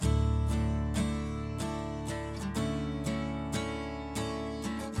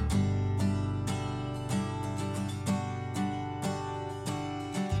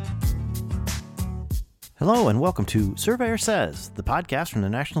Hello and welcome to Surveyor Says, the podcast from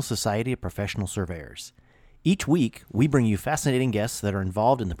the National Society of Professional Surveyors. Each week, we bring you fascinating guests that are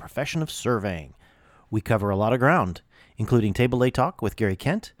involved in the profession of surveying. We cover a lot of ground, including Table A Talk with Gary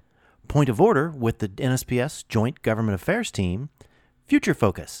Kent, Point of Order with the NSPS Joint Government Affairs Team, Future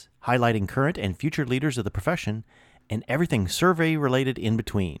Focus, highlighting current and future leaders of the profession, and everything survey-related in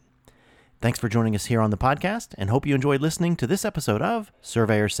between. Thanks for joining us here on the podcast, and hope you enjoyed listening to this episode of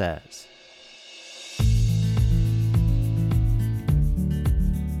Surveyor Says.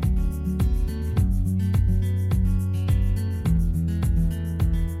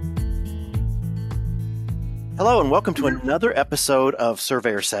 Hello and welcome to another episode of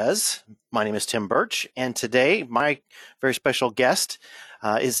Surveyor Says. My name is Tim Birch, and today my very special guest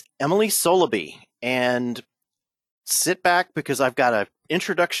is Emily Soloby. And sit back because I've got an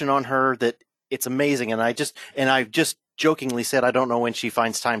introduction on her that it's amazing, and I just jokingly said I don't know when she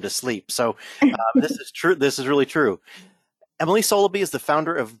finds time to sleep. So this is true. This is really true. Emily Soloby is the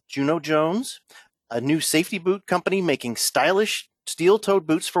founder of Juno Jones, a new safety boot company making stylish steel-toed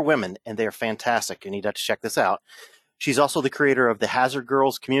boots for women, and they're fantastic. You need to check this out. She's also the creator of the Hazard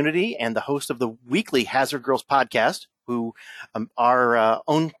Girls community and the host of the weekly Hazard Girls podcast, who our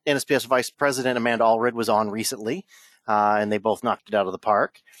own NSPS Vice President Amanda Allred was on recently, and they both knocked it out of the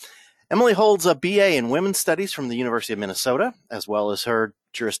park. Emily holds a BA in Women's Studies from the University of Minnesota, as well as her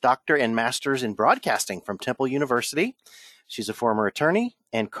Juris Doctor and Master's in Broadcasting from Temple University. She's a former attorney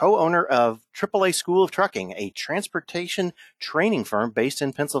and co-owner of AAA School of Trucking, a transportation training firm based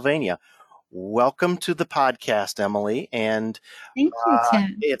in Pennsylvania. Welcome to the podcast, Emily. And thank you,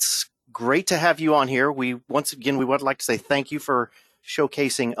 Tim. It's great to have you on here. We would like to say thank you for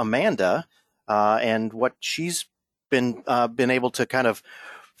showcasing Amanda and what she's been able to kind of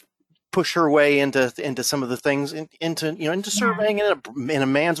push her way into some of the things into surveying in a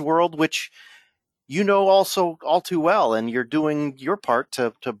man's world, which you know also all too well, and you're doing your part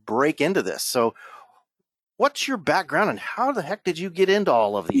to break into this. So what's your background and how the heck did you get into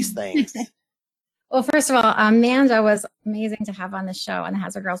all of these things? Well, first of all, Amanda was amazing to have on the show, on the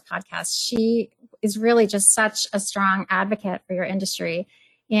Hazard Girls podcast. She is really just such a strong advocate for your industry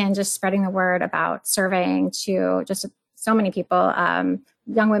and just spreading the word about surveying to just so many people,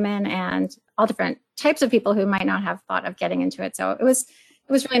 young women and all different types of people who might not have thought of getting into it. So it was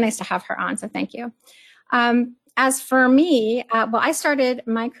really nice to have her on, so thank you. As for me, I started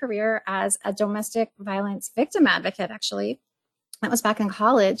my career as a domestic violence victim advocate, actually. That was back in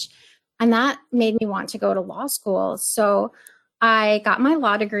college, and that made me want to go to law school. So I got my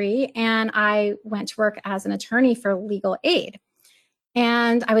law degree, and I went to work as an attorney for legal aid.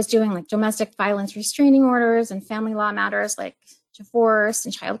 And I was doing like domestic violence restraining orders and family law matters like divorce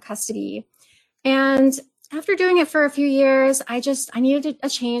and child custody. And after doing it for a few years, I needed a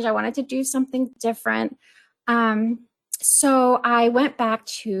change. I wanted to do something different. So I went back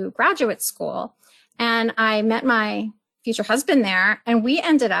to graduate school, and I met my future husband there, and we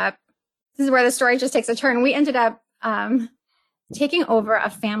ended up, this is where the story just takes a turn, we ended up taking over a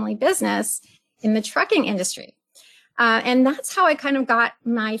family business in the trucking industry. And that's how I kind of got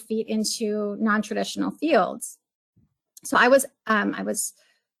my feet into non-traditional fields. So I was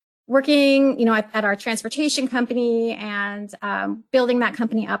working, at our transportation company and building that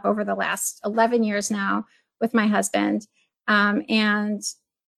company up over the last 11 years now with my husband. And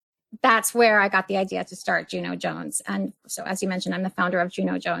that's where I got the idea to start Juno Jones. And so, as you mentioned, I'm the founder of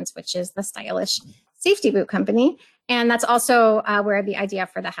Juno Jones, which is the stylish safety boot company. And that's also where the idea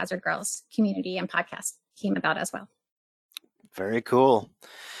for the Hazard Girls community and podcast came about as well. Very cool.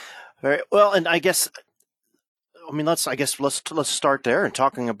 Very well. And let's start there and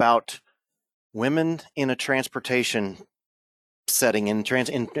talking about women in a transportation setting, in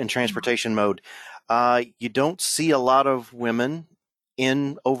transportation mode. You don't see a lot of women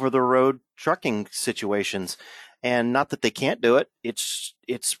in over-the-road trucking situations, and not that they can't do it. It's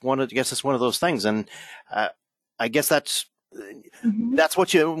one of those things, and I guess that's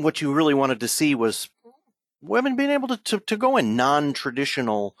what you really wanted to see was women being able to go in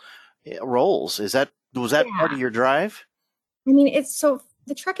non-traditional roles. Was that part of your drive? I mean, it's so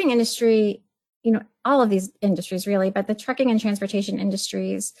the trucking industry, all of these industries really, but the trucking and transportation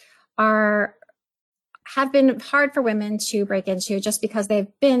industries have been hard for women to break into just because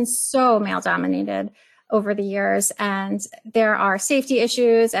they've been so male dominated over the years, and there are safety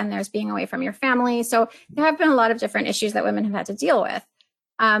issues and there's being away from your family. So there have been a lot of different issues that women have had to deal with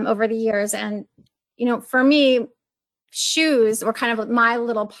over the years. And, for me, shoes were kind of my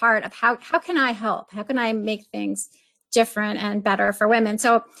little part of how can I help? How can I make things different and better for women?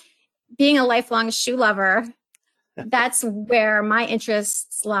 So being a lifelong shoe lover, that's where my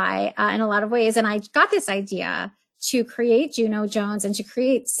interests lie in a lot of ways. And I got this idea to create Juno Jones and to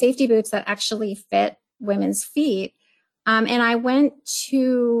create safety boots that actually fit women's feet. And I went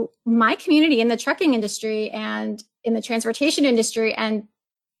to my community in the trucking industry and in the transportation industry, and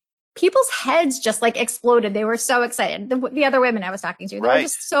people's heads just like exploded. They were so excited. The other women I was talking to, they were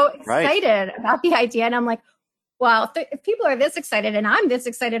just so excited about the idea. And I'm like, well, if people are this excited and I'm this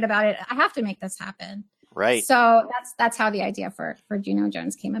excited about it, I have to make this happen. Right. So that's how the idea for Juno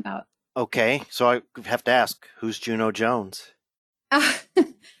Jones came about. Okay. So I have to ask, who's Juno Jones?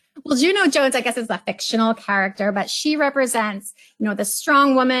 Well, Juno Jones, I guess, is a fictional character, but she represents, the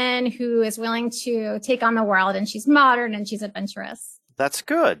strong woman who is willing to take on the world, and she's modern and she's adventurous. That's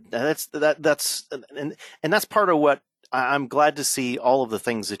good. That's part of what I'm glad to see, all of the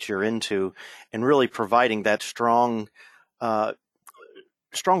things that you're into, and really providing that strong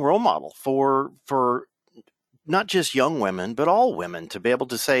role model for not just young women, but all women, to be able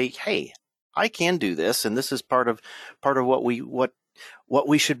to say, "Hey, I can do this," and this is part of what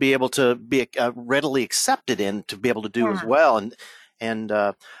we should be able to be readily accepted in, to be able to do as well. And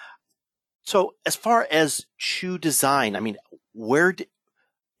so, as far as shoe design, I mean, where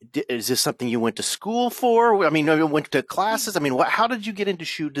is this something you went to school for? I mean, you went to classes. I mean, how did you get into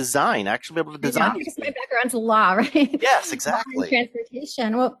shoe design? Actually, be able to design? Because my background's law, right? Yes, exactly.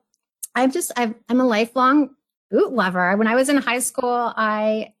 Transportation. Well, I'm a lifelong boot lover. When I was in high school,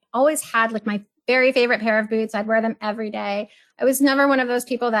 I always had like my very favorite pair of boots. I'd wear them every day. I was never one of those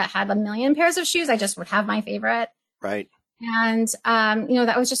people that had a million pairs of shoes. I just would have my favorite. Right. And,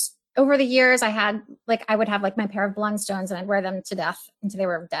 that was just over the years. I would have like my pair of Blundstones and I'd wear them to death until they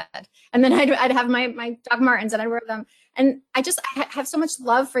were dead. And then I'd have my Doc Martens and I'd wear them. And I have so much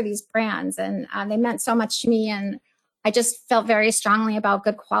love for these brands, and they meant so much to me. And I just felt very strongly about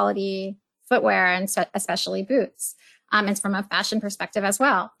good quality footwear, and especially boots. And from a fashion perspective as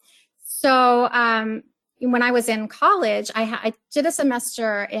well. So when I was in college, I did a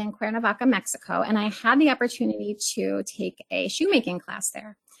semester in Cuernavaca, Mexico, and I had the opportunity to take a shoemaking class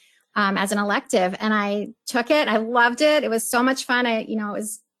there as an elective. And I took it. I loved it. It was so much fun. I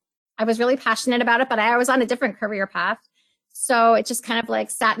was really passionate about it, but I was on a different career path. So it just kind of like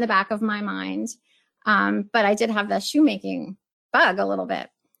sat in the back of my mind. But I did have the shoemaking bug a little bit.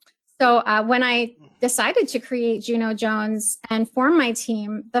 So when I decided to create Juno Jones and form my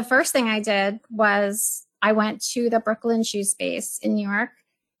team, the first thing I did was I went to the Brooklyn Shoe Space in New York,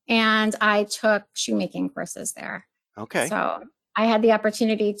 and I took shoemaking courses there. Okay. So I had the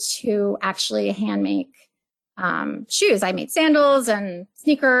opportunity to actually hand make shoes. I made sandals and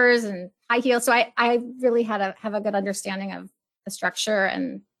sneakers and high heels. So I really have a good understanding of the structure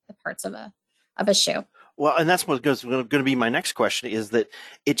and the parts of a shoe. Well, and that's what's going to be my next question, is that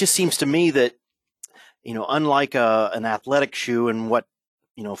it just seems to me that, unlike an athletic shoe and what,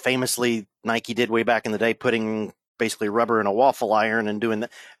 famously Nike did way back in the day, putting basically rubber in a waffle iron and doing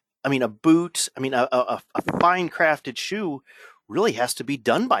that. I mean, a boot, a fine crafted shoe really has to be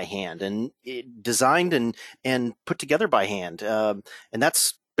done by hand and designed and put together by hand. And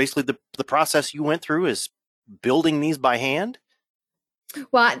that's basically the process you went through, is building these by hand.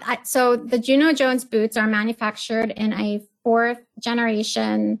 Well, so the Juno Jones boots are manufactured in a 4th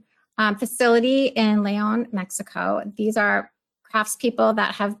generation facility in Leon, Mexico. These are craftspeople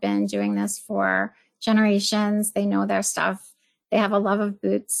that have been doing this for generations. They know their stuff. They have a love of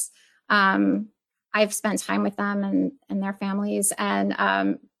boots. I've spent time with them and their families,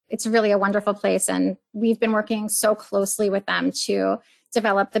 and it's really a wonderful place. And we've been working so closely with them to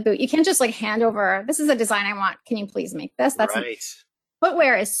develop the boot. You can't just like hand over, this is a design I want, can you please make this? That's right.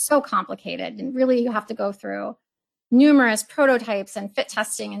 Footwear is so complicated, and really you have to go through numerous prototypes and fit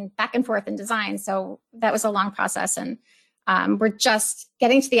testing and back and forth in design. So that was a long process, and we're just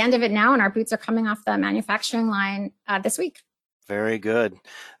getting to the end of it now, and our boots are coming off the manufacturing line this week. Very good.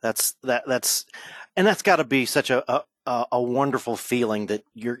 That's and that's got to be such a wonderful feeling that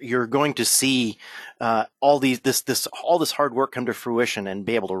you're going to see all this hard work come to fruition and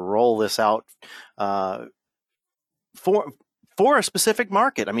be able to roll this out for a specific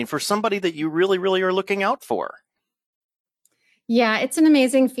market. I mean, for somebody that you really, really are looking out for. Yeah, it's an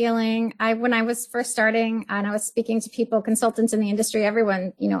amazing feeling. When I was first starting and I was speaking to people, consultants in the industry,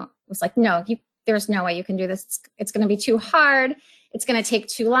 everyone, was like, no, there's no way you can do this. It's going to be too hard. It's going to take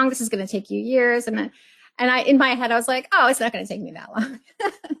too long. This is going to take you years. And in my head, I was like, oh, it's not going to take me that long.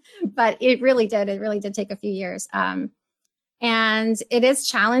 But it really did. It really did take a few years. And it is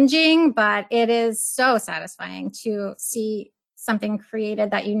challenging, but it is so satisfying to see something created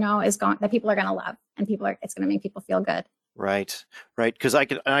that that people are going to love, and it's going to make people feel good. Right. Because I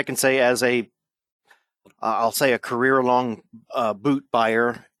can say, as a I'll say a career-long boot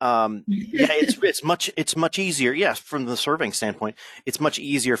buyer. Yeah, it's much easier. Yes, from the serving standpoint, it's much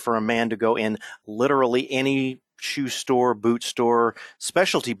easier for a man to go in literally any shoe store, boot store,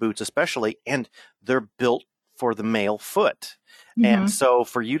 specialty boots especially, and they're built for the male foot. And Mm-hmm. so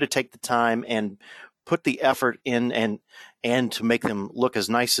for you to take the time and put the effort in and to make them look as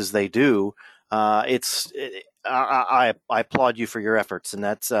nice as they do, I applaud you for your efforts, and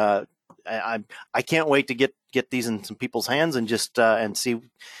that's I I can't wait to get these in some people's hands and just and see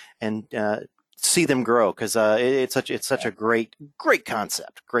them grow, because it's such a great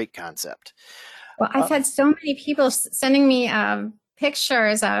concept. Great concept. Well, I've Uh, had so many people sending me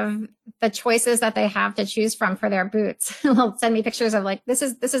pictures of the choices that they have to choose from for their boots. They'll send me pictures of like, this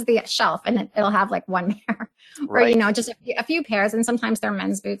is the shelf, and it'll have like one pair, or right. just a few pairs. And sometimes they're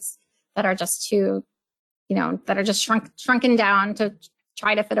men's boots that are just too, that are just shrunken down to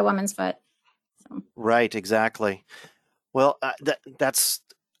try to fit a woman's foot. So. Right. Exactly. Well, that's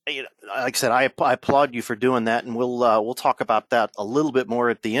like I said, I applaud you for doing that, and we'll talk about that a little bit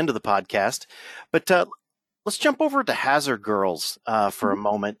more at the end of the podcast. But let's jump over to Hazard Girls for a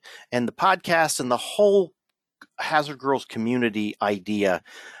moment, and the podcast and the whole Hazard Girls community idea.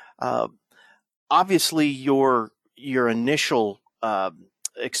 Uh, Obviously, your initial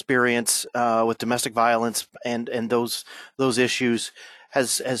experience with domestic violence and those issues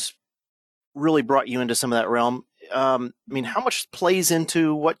has really brought you into some of that realm. I mean, how much plays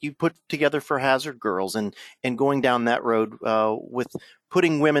into what you put together for Hazard Girls and going down that road with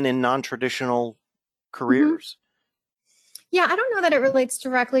putting women in non-traditional Mm-hmm. careers? Yeah, I don't know that it relates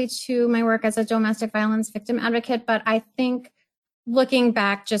directly to my work as a domestic violence victim advocate, but I think looking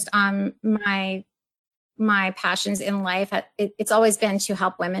back just on my passions in life, it's always been to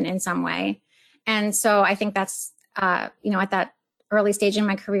help women in some way. And so I think that's, at that early stage in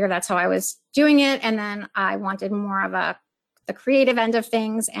my career, that's how I was doing it. And then I wanted more of the creative end of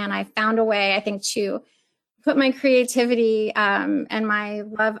things. And I found a way, I think, to put my creativity and my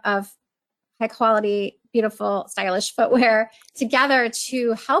love of high quality, beautiful, stylish footwear together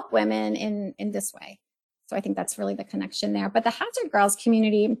to help women in this way. So I think that's really the connection there. But the Hazard Girls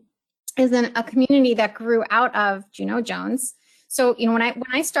community is a community that grew out of Juno Jones. So, when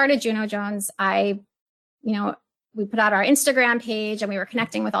I started Juno Jones, we put out our Instagram page and we were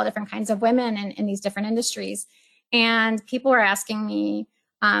connecting with all different kinds of women in these different industries. And people were asking me,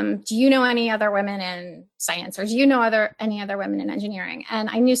 do you know any other women in science, or do you know any other women in engineering? And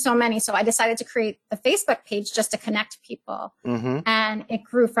I knew so many, so I decided to create the Facebook page just to connect people. Mm-hmm. And it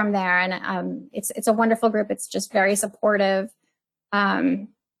grew from there. And it's a wonderful group. It's just very supportive.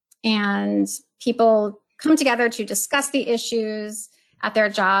 And people come together to discuss the issues at their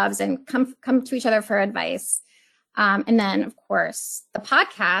jobs and come to each other for advice. And then, of course, the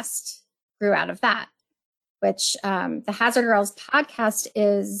podcast grew out of that, which the Hazard Girls podcast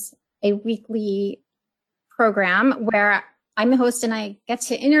is a weekly program where I'm the host and I get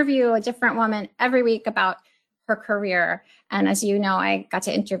to interview a different woman every week about her career. And as you know, I got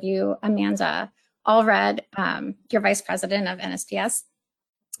to interview Amanda Allred, your vice president of NSPS.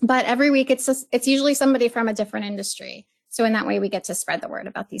 But every week it's usually somebody from a different industry. So in that way, we get to spread the word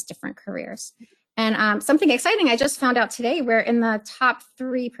about these different careers. And something exciting, I just found out today, we're in the top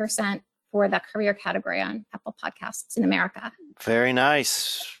 3% for the career category on Apple Podcasts in America. Very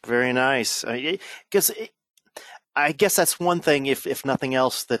nice. Very nice. Because I guess that's one thing, if nothing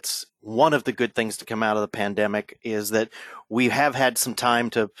else, that's one of the good things to come out of the pandemic, is that we have had some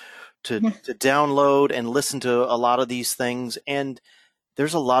time to download and listen to a lot of these things. And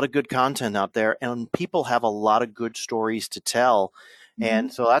there's a lot of good content out there, and people have a lot of good stories to tell. Mm-hmm.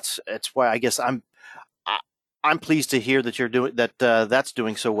 And so that's why I guess I'm pleased to hear that you're doing that. That's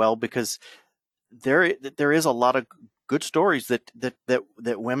doing so well, because there is a lot of good stories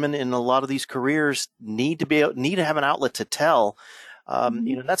that women in a lot of these careers need to have an outlet to tell.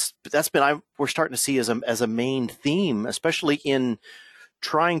 Mm-hmm. That's been we're starting to see as a main theme, especially in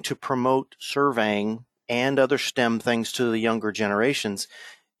trying to promote surveying and other STEM things to the younger generations,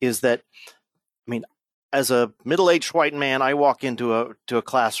 is that, I mean, as a middle-aged white man, I walk into a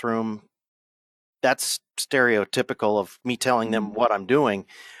classroom. That's stereotypical of me telling them what I'm doing.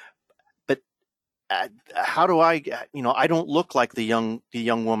 But how do I don't look like the young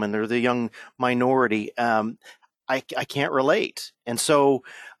woman or the young minority. I can't relate. And so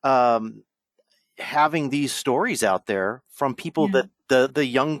having these stories out there from people that the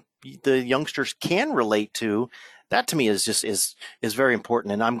youngsters can relate to, that to me is very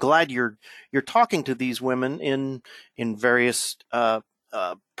important. And I'm glad you're talking to these women in various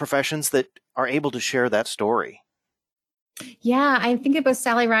professions that are able to share that story. Yeah, I think it was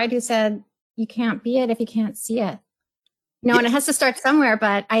Sally Ride who said, you can't be it if you can't see it. And it has to start somewhere,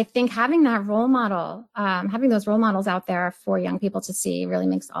 but I think having that role model, having those role models out there for young people to see really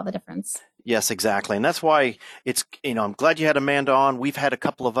makes all the difference. Yes, exactly. And that's why it's, I'm glad you had Amanda on. We've had a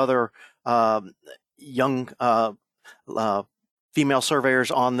couple of other young female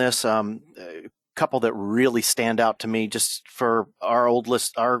surveyors on this, a couple that really stand out to me just for our old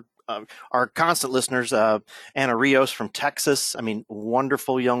list, our constant listeners, Anna Rios from Texas. I mean,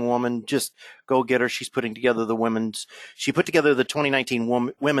 wonderful young woman. Just go get her. She's putting together she put together the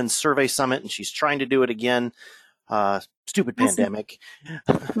 2019 Women's Survey Summit, and she's trying to do it again. Stupid pandemic.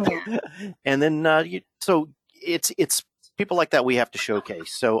 Yeah. And then, so it's people like that we have to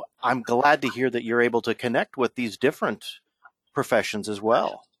showcase. So I'm glad to hear that you're able to connect with these different professions as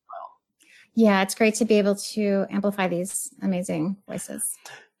well. Yeah, it's great to be able to amplify these amazing voices.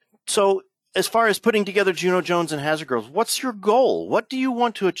 So as far as putting together Juno Jones and Hazard Girls, what's your goal? What do you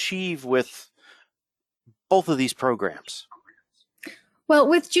want to achieve with both of these programs? Well,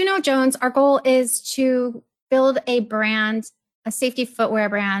 with Juno Jones, our goal is to build a brand, a safety footwear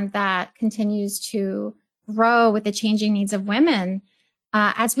brand that continues to grow with the changing needs of women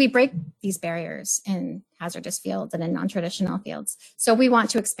as we break these barriers in hazardous fields and in non-traditional fields. So we want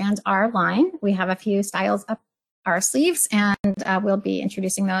to expand our line. We have a few styles up our sleeves, and we'll be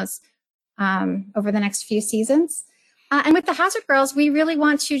introducing those over the next few seasons. And with the Hazard Girls, we really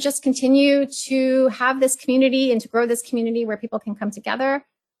want to just continue to have this community and to grow this community where people can come together.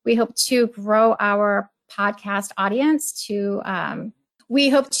 We hope to grow our podcast audience we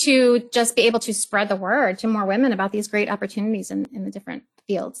hope to just be able to spread the word to more women about these great opportunities in the different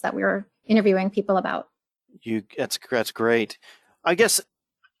fields that we're interviewing people about. That's great. I guess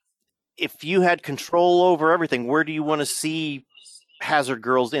if you had control over everything, where do you want to see Hazard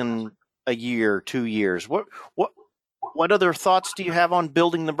Girls in a year, 2 years? What other thoughts do you have on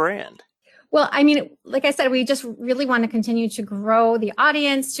building the brand? Well, I mean, like I said, we just really want to continue to grow the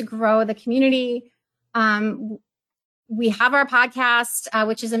audience, to grow the community. We have our podcast,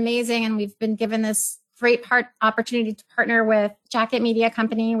 which is amazing, and we've been given this great opportunity to partner with Jacket Media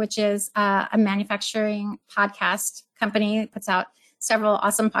Company, which is a manufacturing podcast company. It puts out several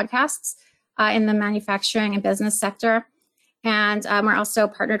awesome podcasts in the manufacturing and business sector. And we're also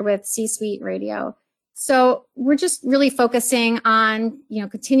partnered with C-Suite Radio. So we're just really focusing on,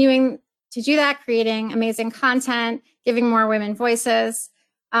 continuing to do that, creating amazing content, giving more women voices.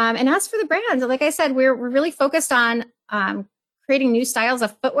 And as for the brand, like I said, we're really focused on creating new styles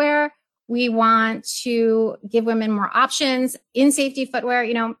of footwear. We want to give women more options in safety footwear.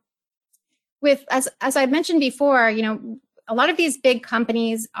 As I mentioned before, a lot of these big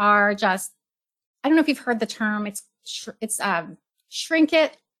companies are just, I don't know if you've heard the term, it's shrink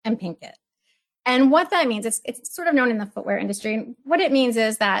it and pink it. And what that means, it's sort of known in the footwear industry. And what it means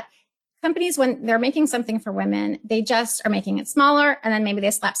is that companies, when they're making something for women, they just are making it smaller, and then maybe they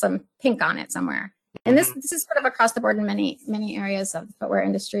slap some pink on it somewhere. And this is sort of across the board in many areas of the footwear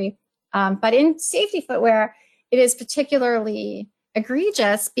industry. But in safety footwear, it is particularly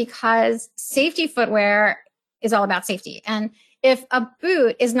egregious because safety footwear is all about safety. And if a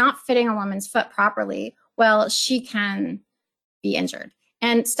boot is not fitting a woman's foot properly, well, she can be injured.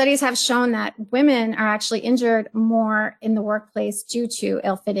 And studies have shown that women are actually injured more in the workplace due to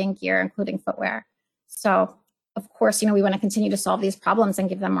ill-fitting gear, including footwear. So, of course, we want to continue to solve these problems and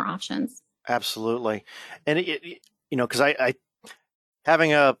give them more options. Absolutely. And, because I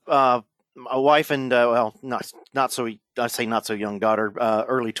having a wife and, not so, I'd say not so young daughter,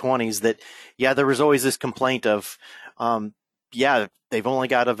 early 20s, that, there was always this complaint of, they've only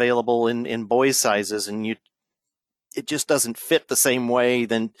got available in boys' sizes, and it just doesn't fit the same way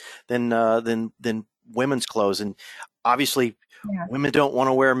than women's clothes. And obviously women don't want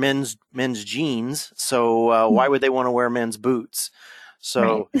to wear men's jeans. So why would they want to wear men's boots?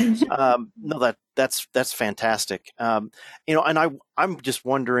 So, right. No, that's fantastic. And I'm just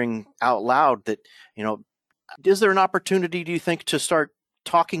wondering out loud that, is there an opportunity, do you think, to start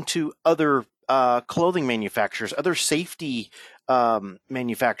talking to other clothing manufacturers, other safety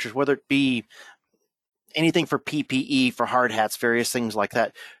manufacturers, whether it be anything for PPE, for hard hats, various things like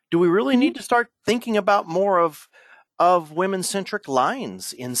that? Do we really need to start thinking about more of women-centric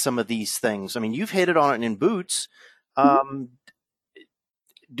lines in some of these things? I mean, you've hit it on it in boots.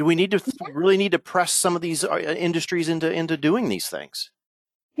 Do we really need to press some of these industries into doing these things?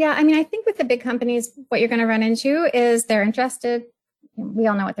 Yeah, I mean, I think with the big companies, what you're going to run into is they're interested. We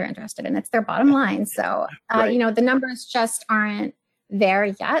all know what they're interested in. It's their bottom line. So, right. The numbers just aren't there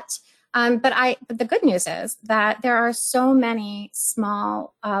yet. But the good news is that there are so many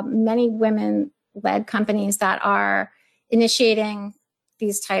small, many women-led companies that are initiating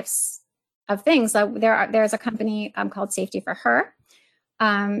these types of things. So there's a company called Safety for Her,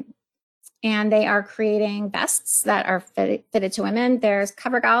 and they are creating vests that are fitted to women. There's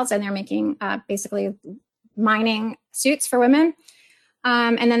CoverGirls, and they're making basically mining suits for women.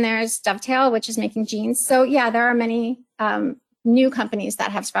 And then there's Dovetail, which is making jeans. So yeah, there are many new companies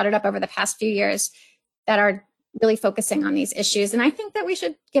that have sprouted up over the past few years that are really focusing on these issues. And I think that we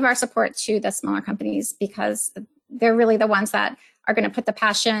should give our support to the smaller companies because they're really the ones that are going to put the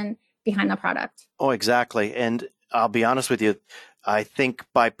passion behind the product. Oh, exactly. And I'll be honest with you, I think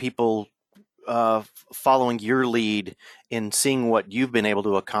by people following your lead in seeing what you've been able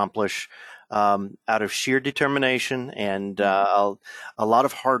to accomplish out of sheer determination and a lot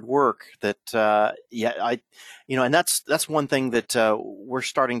of hard work that and that's one thing that we're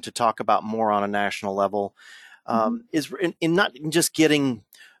starting to talk about more on a national level, is in not just getting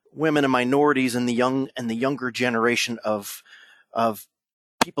women and minorities and the younger generation of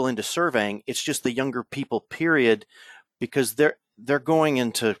people into surveying. It's just the younger people, period, because they're going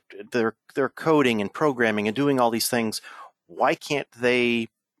into their coding and programming and doing all these things. Why can't they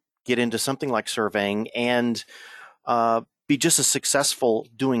get into something like surveying and be just as successful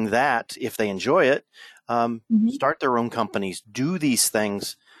doing that if they enjoy it? Start their own companies, do these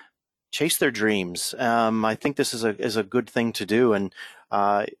things, chase their dreams. I think this is a good thing to do, and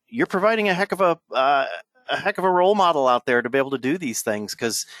you're providing a heck of a role model out there to be able to do these things,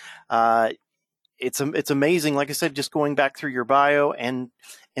 because it's amazing. Like I said, just going back through your bio and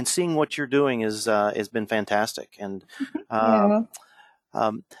seeing what you're doing has been fantastic. And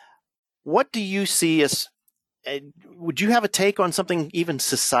what do you see as? Would you have a take on something even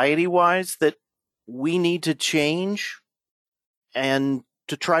society-wise that we need to change and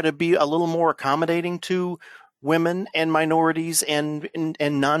to try to be a little more accommodating to women and minorities and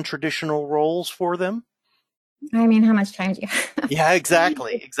non-traditional roles for them? I mean, how much time do you have? Yeah,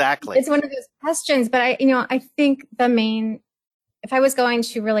 exactly. It's one of those questions, but I think if I was going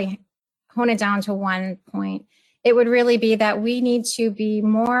to really hone it down to one point, it would really be that we need to be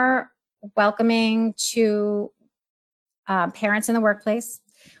more welcoming to parents in the workplace.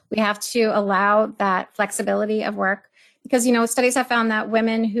 We have to allow that flexibility of work because, studies have found that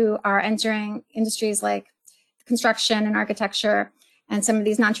women who are entering industries like construction and architecture and some of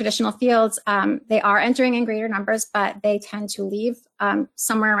these non-traditional fields, they are entering in greater numbers, but they tend to leave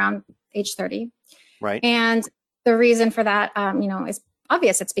somewhere around age 30. Right. And the reason for that, is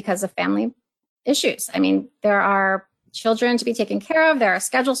obvious. It's because of family issues. I mean, there are children to be taken care of. There are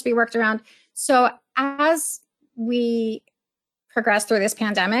schedules to be worked around. So as we progress through this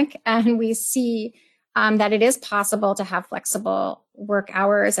pandemic and we see that it is possible to have flexible work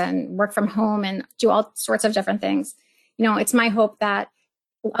hours and work from home and do all sorts of different things, it's my hope that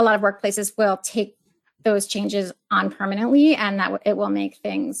a lot of workplaces will take those changes on permanently and that it will make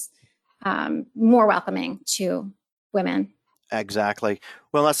things more welcoming to women. Exactly.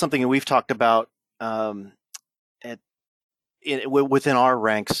 Well, that's something that we've talked about within our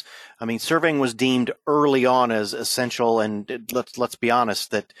ranks. I mean, surveying was deemed early on as essential, and let's be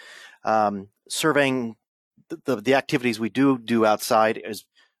honest that surveying the activities we do outside is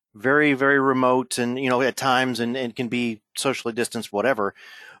very, very remote and, at times and can be socially distanced, whatever.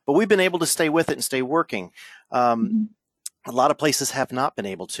 But we've been able to stay with it and stay working. A lot of places have not been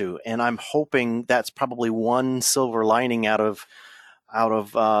able to, and I'm hoping that's probably one silver lining out of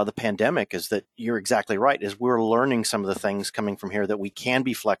the pandemic, is that you're exactly right, is we're learning some of the things coming from here, that we can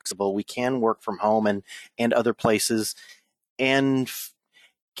be flexible, we can work from home and other places, and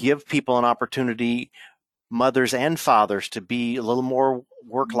give people an opportunity, mothers and fathers, to be a little more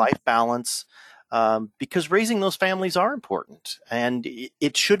work-life balance, because raising those families are important, and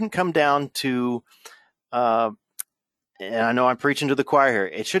it shouldn't come down to and I know I'm preaching to the choir here,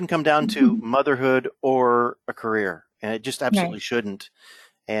 it shouldn't come down to motherhood or a career, and it just absolutely shouldn't.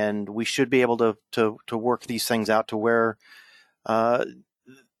 And we should be able to work these things out to where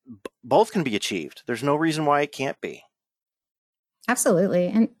both can be achieved. There's no reason why it can't be. Absolutely,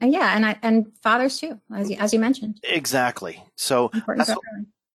 and fathers too, as you mentioned. Exactly. So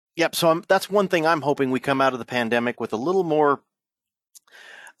that's one thing I'm hoping we come out of the pandemic with a little more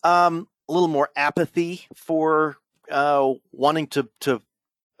apathy for wanting to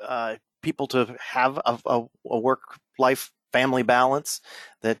people to have a work-life family balance,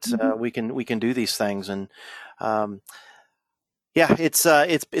 that we can do these things. And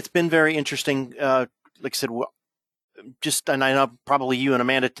it's been very interesting. Like I said, and I know probably you and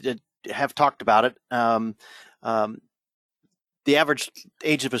Amanda have talked about it. The average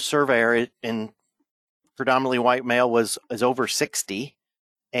age of a surveyor in predominantly white male is over 60.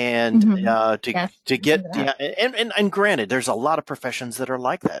 And Yes, to get and granted, there's a lot of professions that are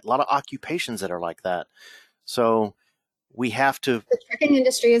like that, a lot of occupations that are like that. So we have to. The trucking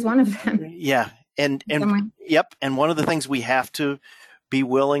industry is one of them. Yeah, and yep, and one of the things we have to be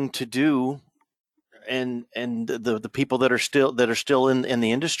willing to do, and the people that are still in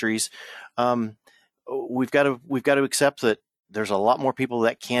the industries, we've got to accept that there's a lot more people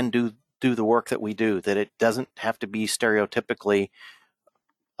that can do the work that we do. That it doesn't have to be stereotypically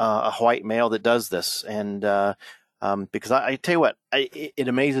a white male that does this. And because I tell you what, it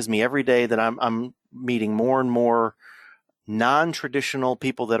amazes me every day that I'm meeting more and more non-traditional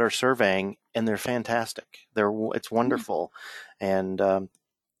people that are surveying, and they're fantastic. It's wonderful. And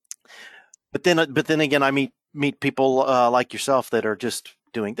but then again, I meet people like yourself that are just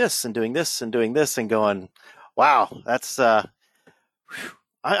doing this and doing this and doing this and going, wow, that's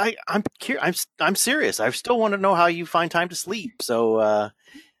I'm serious. I still want to know how you find time to sleep. So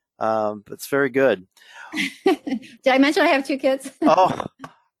it's very good. Did I mention I have 2 kids? Oh,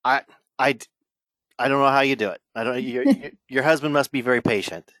 I don't know how you do it. I don't. Your husband must be very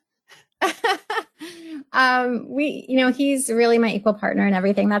patient. He's really my equal partner and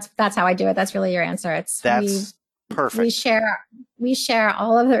everything. That's how I do it. That's really your answer. That's perfect. We share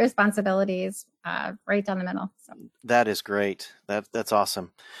all of the responsibilities right down the middle. So. That is great. That's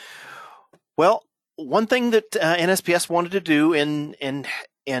awesome. Well, one thing that NSPS wanted to do in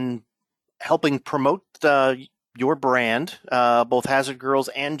helping promote your brand, both Hazard Girls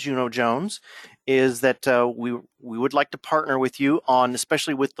and Juno Jones, is that we would like to partner with you on,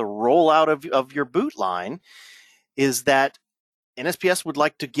 especially with the rollout of your boot line, is that NSPS would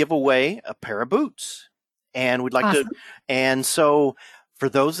like to give away a pair of boots. And we'd like awesome. And so for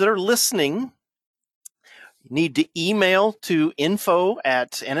those that are listening, you need to email to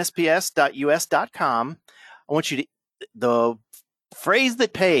info@nsps.us.com. I want you to, the phrase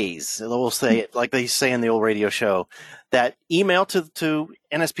that pays, we'll say it like they say in the old radio show, that email to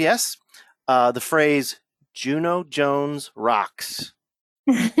NSPS, the phrase Juno Jones rocks.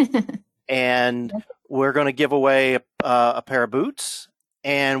 And we're going to give away a pair of boots.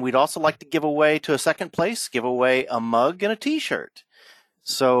 And we'd also like to give away to a second place, give away a mug and a t-shirt.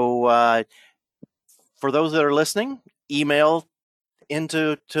 So for those that are listening, email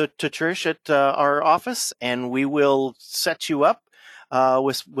into to Trish at our office, and we will set you up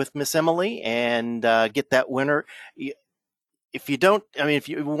with Miss Emily and get that winner. If you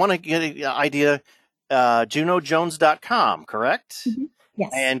want to get an idea, junojones.com, correct? Mm-hmm.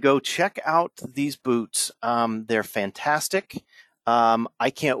 Yes. And go check out these boots. They're fantastic.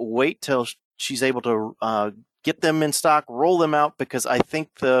 I can't wait till she's able to get them in stock, roll them out, because I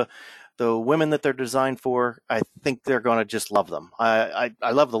think the women that they're designed for, I think they're going to just love them. I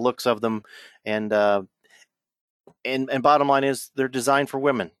love the looks of them, and bottom line is they're designed for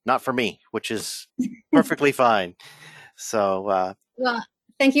women, not for me, which is perfectly fine. So, well,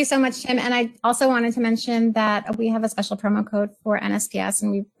 thank you so much, Tim. And I also wanted to mention that we have a special promo code for NSPS,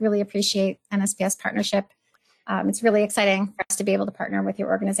 and we really appreciate NSPS partnership. It's really exciting for us to be able to partner with your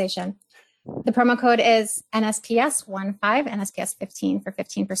organization. The promo code is NSPS15, NSPS15 for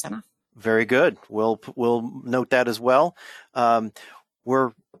 15% off. Very good. We'll note that as well.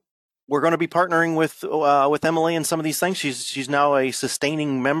 We're going to be partnering with Emily and some of these things. She's now a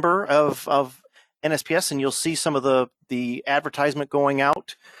sustaining member of NSPS, and you'll see some of the advertisement going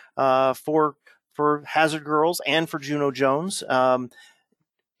out for Hazard Girls and for Juno Jones.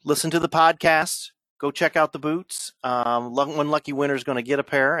 Listen to the podcast. Go check out the boots. One lucky winner is going to get a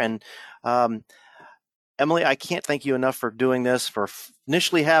pair. And Emily, I can't thank you enough for doing this, for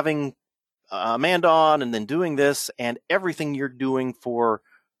initially having Amanda on, and then doing this, and everything you're doing for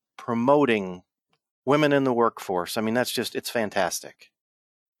promoting women in the workforce. I mean, it's fantastic.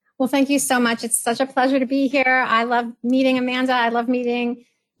 Well, thank you so much. It's such a pleasure to be here. I love meeting Amanda. I love meeting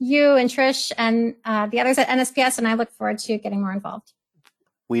you and Trish and the others at NSPS, and I look forward to getting more involved.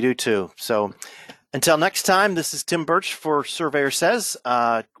 We do too. So until next time, this is Tim Birch for Surveyor Says.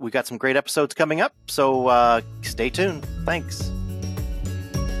 We got some great episodes coming up, so stay tuned. Thanks.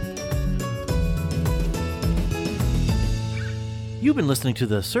 You've been listening to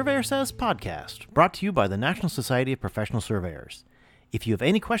the Surveyor Says podcast, brought to you by the National Society of Professional Surveyors. If you have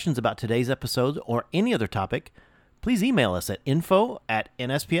any questions about today's episode or any other topic, please email us at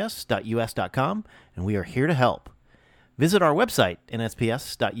info@nsps.us.com, and we are here to help. Visit our website,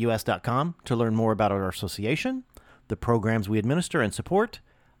 nsps.us.com, to learn more about our association, the programs we administer and support,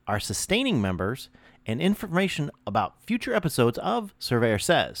 our sustaining members, and information about future episodes of Surveyor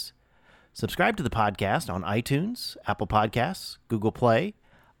Says. Subscribe to the podcast on iTunes, Apple Podcasts, Google Play,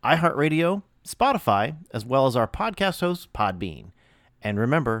 iHeartRadio, Spotify, as well as our podcast host, Podbean. And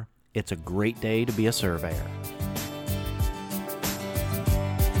remember, it's a great day to be a surveyor.